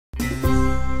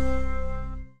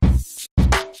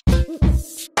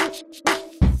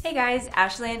Hey guys,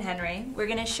 Ashley and Henri. We're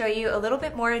going to show you a little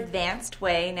bit more advanced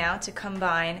way now to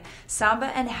combine samba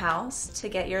and house to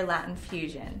get your Latin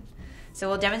fusion. So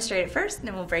we'll demonstrate it first and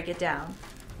then we'll break it down.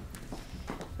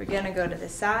 We're going to go to the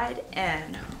side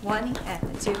and one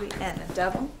and a two and a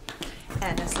double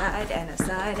and a side and a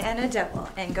side and a double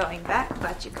and going back,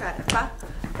 bachata, ba,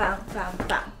 bam, bam,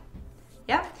 bam.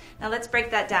 Yeah? Now let's break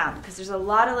that down because there's a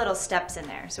lot of little steps in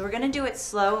there. So we're going to do it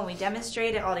slow and we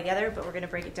demonstrate it all together, but we're going to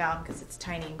break it down because it's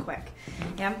tiny and quick.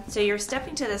 Yeah? So you're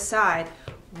stepping to the side.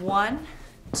 1,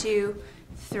 2,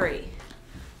 3,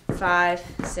 5,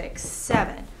 6,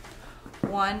 7.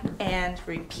 1 and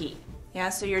repeat. Yeah?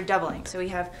 So you're doubling. So we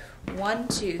have 1,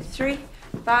 2, 3,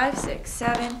 5, 6,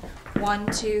 7. 1,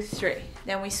 2, 3.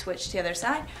 Then we switch to the other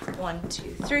side. 1,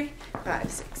 2, 3,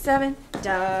 5, 6, 7.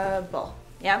 Double.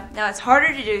 Yeah. Now it's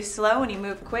harder to do slow. When you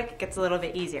move quick, it gets a little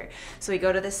bit easier. So we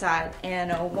go to the side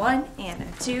and a 1 and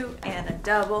a 2 and a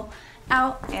double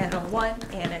out and a 1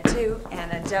 and a 2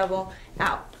 and a double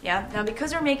out. Yeah. Now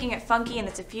because we're making it funky and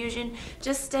it's a fusion,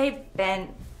 just stay bent.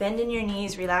 Bend in your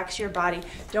knees, relax your body.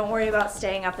 Don't worry about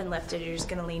staying up and lifted. You're just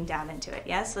going to lean down into it.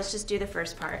 Yes? Let's just do the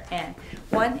first part. And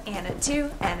 1 and a 2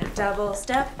 and a double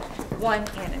step. 1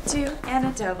 and a 2 and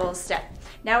a double step.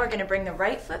 Now we're going to bring the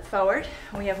right foot forward.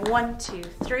 We have 1, 2,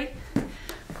 3,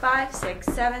 5, 6,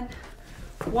 7.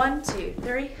 1, 2,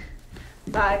 3,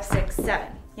 5, 6, 7.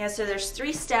 Yeah, so there's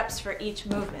 3 steps for each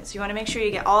movement. So you want to make sure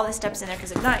you get all the steps in there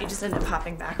because if not, you just end up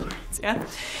hopping backwards. Yeah?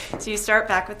 So you start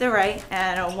back with the right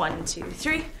and a 1, 2,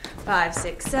 3, 5,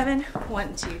 6, 7.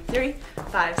 1, 2, 3,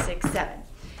 5, 6, 7.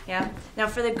 Yeah? Now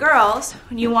for the girls,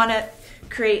 when you want to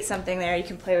create something there, you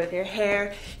can play with your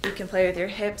hair, you can play with your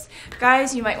hips.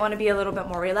 Guys, you might want to be a little bit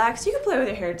more relaxed. You can play with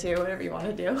your hair too, whatever you want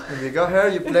to do. If you got hair,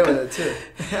 you play with it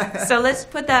too. So let's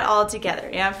put that all together.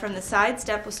 Yeah? From the side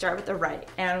step, we'll start with the right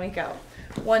and we go.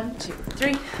 1, 2,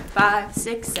 3, 5,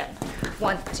 6, 7.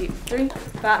 1, 2, 3,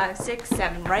 5, 6,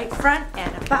 7. Right front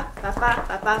and a ba, ba, ba,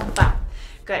 ba, ba, ba.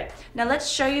 Good. Now let's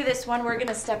show you this one. We're going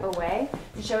to step away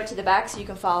and show it to the back so you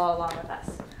can follow along with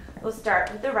us. We'll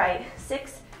start with the right.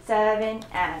 6, 7,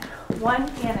 and 1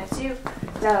 and a 2.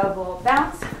 Double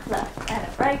bounce. Left and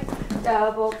a right.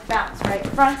 Double bounce. Right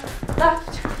front.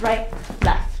 Left, right,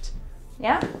 left.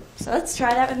 Yeah? So let's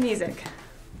try that with music.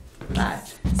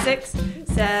 5, 6,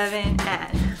 7,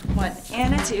 and 1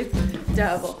 and a 2,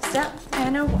 double step,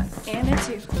 and a 1 and a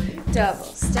 2, double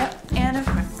step, and a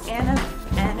front, and a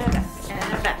back,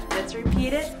 and a back. Let's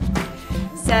repeat it.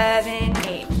 7,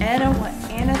 8, and a 1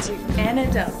 and a 2, and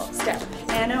a double step,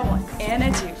 and a 1 and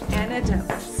a 2, and a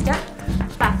double step.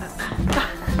 Ba, ba, ba, ba.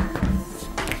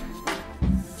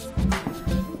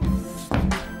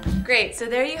 Great, so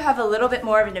there you have a little bit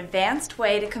more of an advanced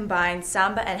way to combine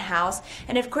samba and house,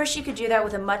 and of course you could do that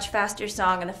with a much faster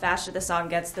song, and the faster the song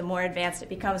gets, the more advanced it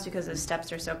becomes because those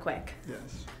steps are so quick.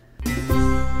 Yes.